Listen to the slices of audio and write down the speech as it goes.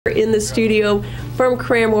in the studio from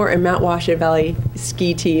Cranmore and Mount Washington Valley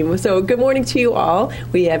ski team. So good morning to you all.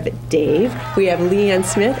 We have Dave, we have Leanna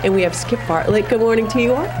Smith, and we have Skip Bartlett. Good morning to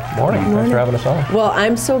you all. Morning. Thanks for having us on. Well,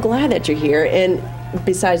 I'm so glad that you're here, and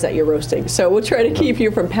besides that, you're roasting. So we'll try to keep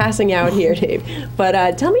you from passing out here, Dave.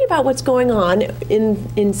 But tell me about what's going on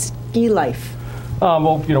in ski life.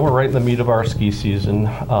 Well, you know, we're right in the meat of our ski season.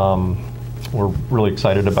 We're really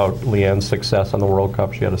excited about Leanne's success on the World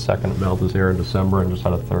Cup. She had a second at Val d'Isere in December and just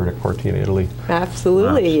had a third at Cortina Italy.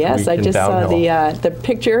 Absolutely, yes. I just saw the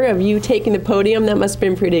picture of you taking the podium. That must have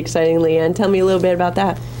been pretty exciting, Leanne. Tell me a little bit about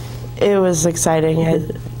that. It was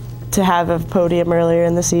exciting. To have a podium earlier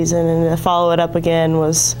in the season and to follow it up again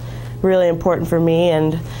was really important for me,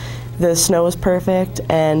 and the snow was perfect,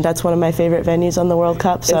 and that's one of my favorite venues on the World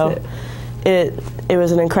Cup. So it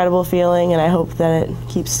was an incredible feeling, and I hope that it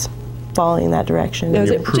keeps falling in that direction. And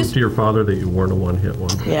you proved to your father that you weren't a one-hit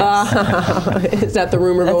wonder. Yes. Is that the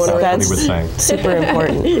rumor going around? That's super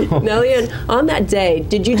important. Now, Leanne, on that day,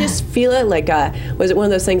 did you just feel it like, was it one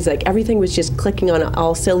of those things like everything was just clicking on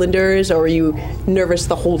all cylinders, or were you nervous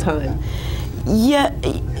the whole time? Yeah,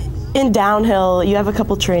 in downhill, you have a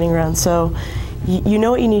couple training runs, so you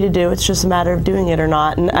know what you need to do. It's just a matter of doing it or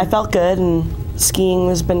not. And I felt good, and skiing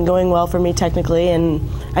has been going well for me technically, and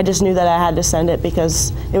I just knew that I had to send it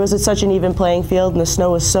because it was at such an even playing field, and the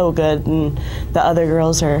snow was so good, and the other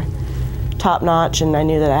girls are top notch, and I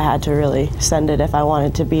knew that I had to really send it if I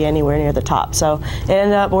wanted to be anywhere near the top. So it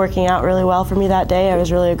ended up working out really well for me that day. I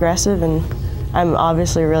was really aggressive, and I'm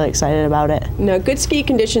obviously really excited about it. Now, good ski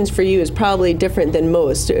conditions for you is probably different than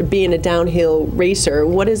most. Being a downhill racer,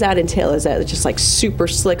 what does that entail? Is that just like super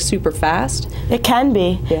slick, super fast? It can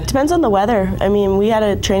be. Yeah. Depends on the weather. I mean, we had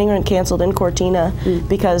a training run canceled in Cortina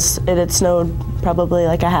because it had snowed probably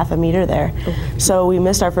like a half a meter there. Okay. So we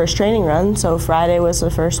missed our first training run, so Friday was the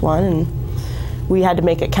first one, and we had to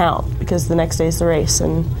make it count because the next day's the race.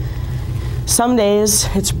 And some days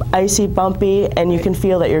it's icy, bumpy, and you can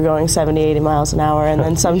feel that you're going 70, 80 miles an hour. And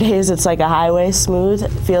then some days it's like a highway smooth. It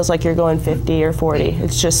feels like you're going 50 or 40.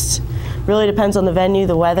 It's just really depends on the venue,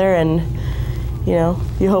 the weather, and you know,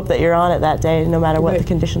 you hope that you're on it that day no matter what the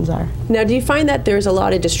conditions are. Now, do you find that there's a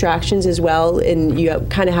lot of distractions as well, and you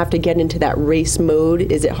kind of have to get into that race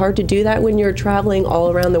mode? Is it hard to do that when you're traveling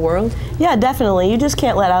all around the world? Yeah, definitely. You just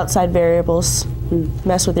can't let outside variables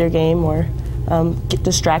mess with your game or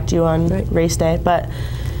distract you on race day. But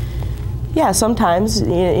yeah, sometimes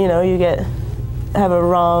you know you have a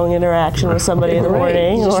wrong interaction with somebody in the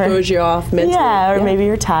morning, it just throws you off mentally. Yeah, or maybe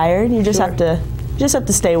you're tired. You just have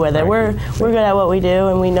to stay with it. We're good at what we do,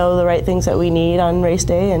 and we know the right things that we need on race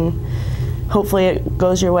day, and hopefully it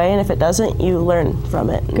goes your way, and if it doesn't, you learn from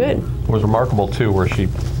it. Good. It was remarkable too, where she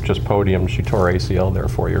just podiumed. She tore ACL there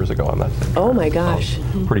 4 years ago on that thing. Oh my gosh.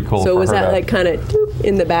 Pretty cool. So was that like kind of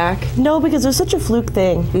in the back? No, because it was such a fluke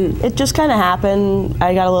thing. It just kind of happened.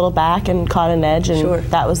 I got a little back and caught an edge, and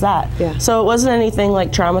that was that. Yeah. So it wasn't anything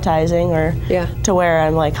like traumatizing or to where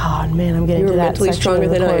I'm like, oh man, I'm getting to that section. You're mentally stronger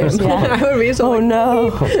than I am. Yeah. I would be so no.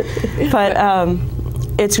 But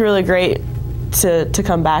it's really great to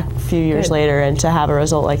come back a few years later and to have a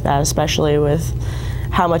result like that, especially with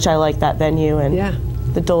how much I like that venue, and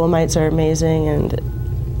the Dolomites are amazing, and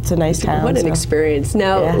it's a nice town. What an experience.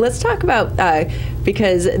 Now, let's talk about,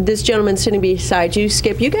 because this gentleman sitting beside you,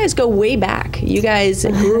 Skip, you guys go way back. You guys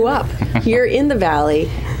grew up here in the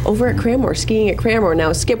Valley over at Cranmore, skiing at Cranmore.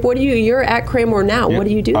 Now, Skip, you're at Cranmore now. What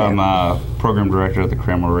do you do there? I'm a program director at the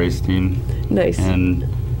Cranmore Race team. Nice. And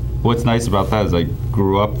what's nice about that is I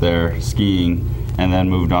grew up there skiing and then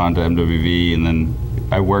moved on to MWV, and then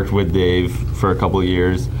I worked with Dave for a couple of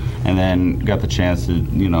years, and then got the chance to,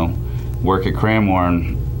 you know, work at Cranmore,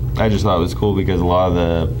 and I just thought it was cool because a lot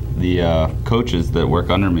of the coaches that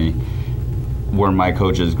work under me were my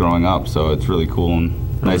coaches growing up, so it's really cool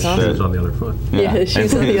and nice fit. Shoes on the other foot. Yeah,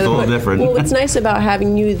 shoes on the other foot. It's a little different. Well, what's nice about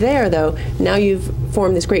having you there, though, now you've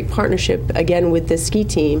formed this great partnership again with the ski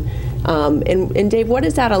team. And Dave, what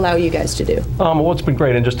does that allow you guys to do? Well, it's been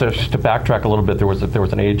great, and just to backtrack a little bit, there was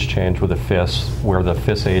an age change with the FIS, where the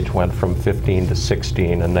FIS age went from 15 to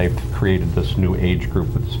 16, and they've created this new age group.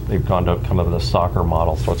 They've gone to kind of the soccer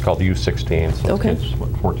model, so it's called U16, so it's kids,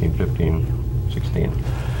 14, 15, 16.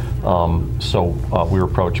 So we were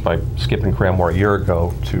approached by Skip and Cranmore a year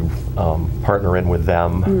ago to partner in with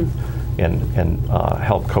them and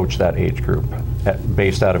help coach that age group.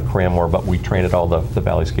 Based out of Cranmore, but we train at all the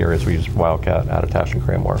Valley ski areas. We use Wildcat, Attitash, and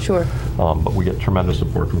Cranmore. Sure. But we get tremendous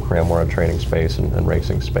support from Cranmore on training space and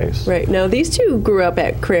racing space. Right. Now, these two grew up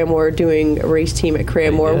at Cranmore doing a race team at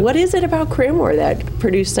Cranmore. What is it about Cranmore that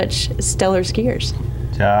produced such stellar skiers?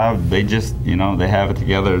 Yeah, they just, they have it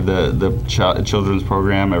together. The children's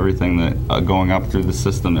program, everything that going up through the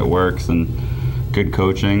system, it works, and good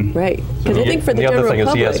coaching. Right. Because I think for the general public. The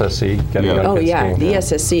other thing is the ESSC. Getting young kids skiing. The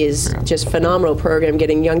ESSC is just phenomenal program,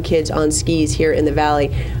 getting young kids on skis here in the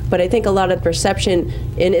Valley. But I think a lot of the perception,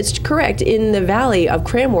 and it's correct, in the Valley of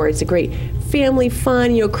Cranmore, it's a great family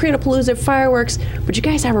fun, Cranapalooza, fireworks, but you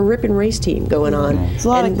guys have a ripping race team going on. There's a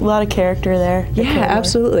lot of character there. Yeah,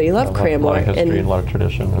 absolutely. Love Cranmore. A lot of history and a lot of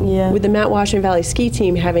tradition. Yeah. With the Mount Washington Valley ski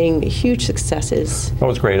team having huge successes. That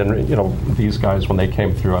was great. And, these guys, when they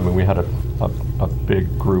came through, we had a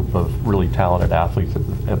big group of really talented athletes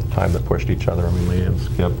at the time that pushed each other. Leanne,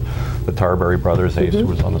 Skip, the Tarberry brothers, Ace, who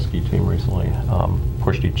was on the ski team recently,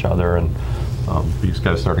 pushed each other. And these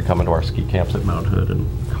guys started coming to our ski camps at Mount Hood and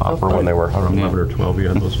Copper when they were around 11 or 12. You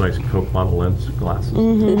had those nice Coke bottle lens glasses.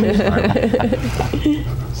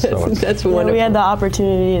 So that's wonderful. We had the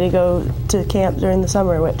opportunity to go to camp during the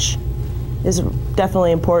summer, which is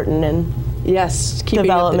definitely important in keeping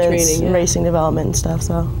up the training, racing development and stuff.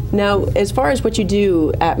 So now, as far as what you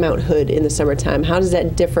do at Mount Hood in the summertime, how does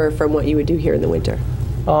that differ from what you would do here in the winter?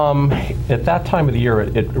 At that time of the year,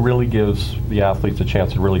 it really gives the athletes a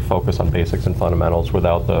chance to really focus on basics and fundamentals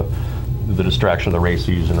without the distraction of the race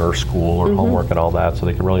season or school or homework and all that, so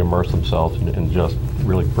they can really immerse themselves in just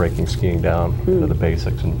really breaking skiing down into the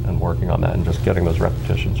basics and working on that and just getting those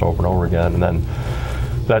repetitions over and over again. And then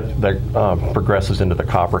that progresses into the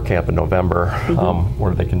Copper Camp in November,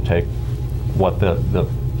 where they can take what the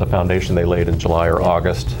foundation they laid in July or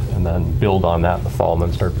August and then build on that in the fall and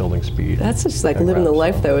then start building speed. That's just like living the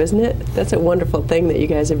life, though, isn't it? That's a wonderful thing that you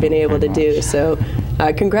guys have been able to do. So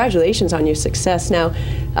congratulations on your success. Now,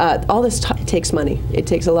 all this takes money. It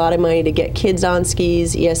takes a lot of money to get kids on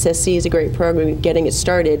skis. ESSC is a great program getting it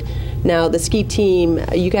started. Now, the ski team,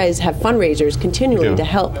 you guys have fundraisers continually to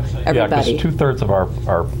help everybody. Yeah, because 2/3 of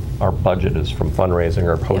our budget is from fundraising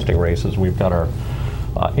or hosting races. We've got our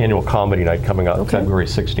annual comedy night coming up February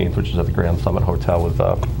 16th, which is at the Grand Summit Hotel with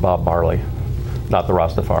Bob Marley, not the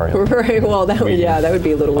Rastafarian. Right, well, that would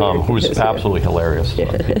be a little weird. Who's absolutely hilarious.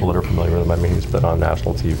 People that are familiar with him, he's been on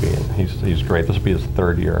national TV, and he's great. This will be his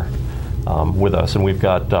 3rd year with us, and we've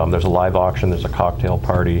got, there's a live auction, there's a cocktail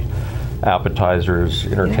party, appetizers,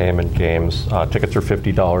 entertainment, games. Tickets are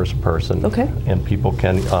 $50 a person. Okay. And people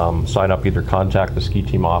can sign up, either contact the ski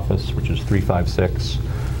team office, which is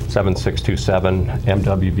 356-7627,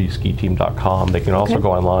 mwvskiteam.com. They can also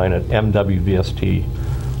go online at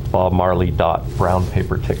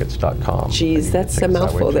mwvstbobmarley.brownpapertickets.com. Geez, that's a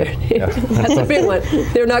mouthful there. That's a big one.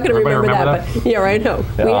 They're not going to remember that, but yeah, I know.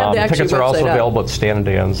 We have the actual tickets are also available at Stan and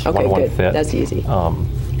Dan's 1-1 Fit. That's easy.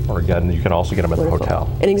 Or again, you can also get them at the hotel.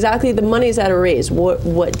 And exactly, the money's at a raise. What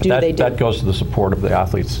do they do? That goes to the support of the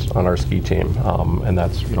athletes on our ski team, and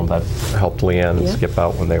that's that helped Leanne and Skip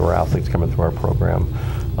out when they were athletes coming through our program.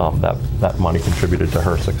 That money contributed to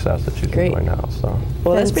her success that she's enjoying now. So.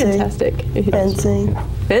 Well, that's fantastic. Fencing.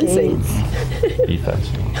 Fencing.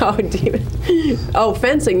 Fencing. Oh,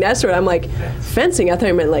 fencing. That's what I'm like. Fencing. I thought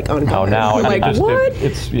you meant like on guard. No, now I'm like, what?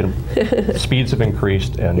 It's speeds have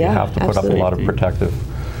increased, and you have to put up a lot of protective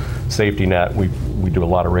safety net. We do a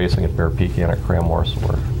lot of racing at Bear Peak and at Cranmore, so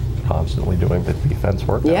we're constantly doing the defense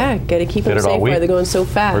work. Yeah, got to keep them safe while they're going so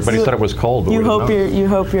fast. Everybody said it was cold, but you hope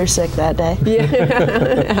you're sick that day. Yeah,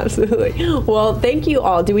 absolutely. Well, thank you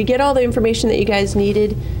all. Did we get all the information that you guys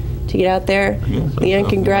needed to get out there? Leanne,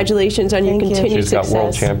 congratulations on your continued success. She's got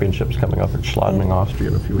World Championships coming up at Schladming,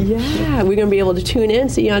 Austria in a few weeks. Yeah, we're going to be able to tune in,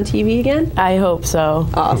 see you on TV again? I hope so.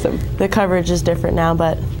 Awesome. The coverage is different now,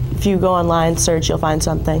 but if you go online, search, you'll find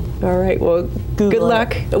something. All right, well, good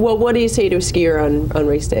luck. Well, what do you say to a skier on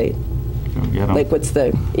race day? Like,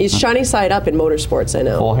 he's shiny side up in motorsports, I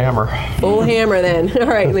know. Full hammer. Full hammer then. All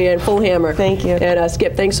right, Leanne, full hammer. Thank you. And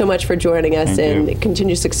Skip, thanks so much for joining us, and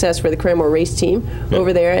continued success for the Cranmore race team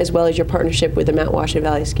over there, as well as your partnership with the Mount Washington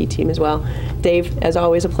Valley ski team as well. Dave, as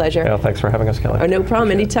always, a pleasure. Yeah, thanks for having us, Kelly. No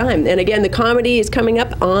problem, anytime. And again, the comedy is coming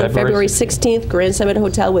up on February 16th, Grand Summit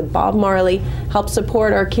Hotel with Bob Marley. Help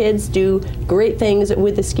support our kids, do great things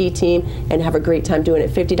with the ski team, and have a great time doing it.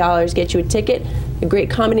 $50, get you a ticket. A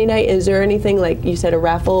great comedy night. Is there anything, like you said, a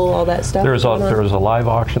raffle, all that stuff? There's a live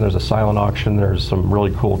auction, there's a silent auction, there's some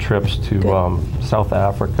really cool trips to South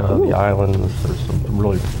Africa, the islands. There's some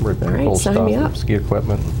really cool stuff, ski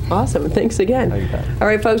equipment. Awesome, thanks again. All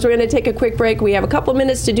right, folks, we're going to take a quick break. We have a couple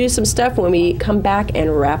minutes to do some stuff when we come back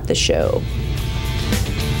and wrap the show.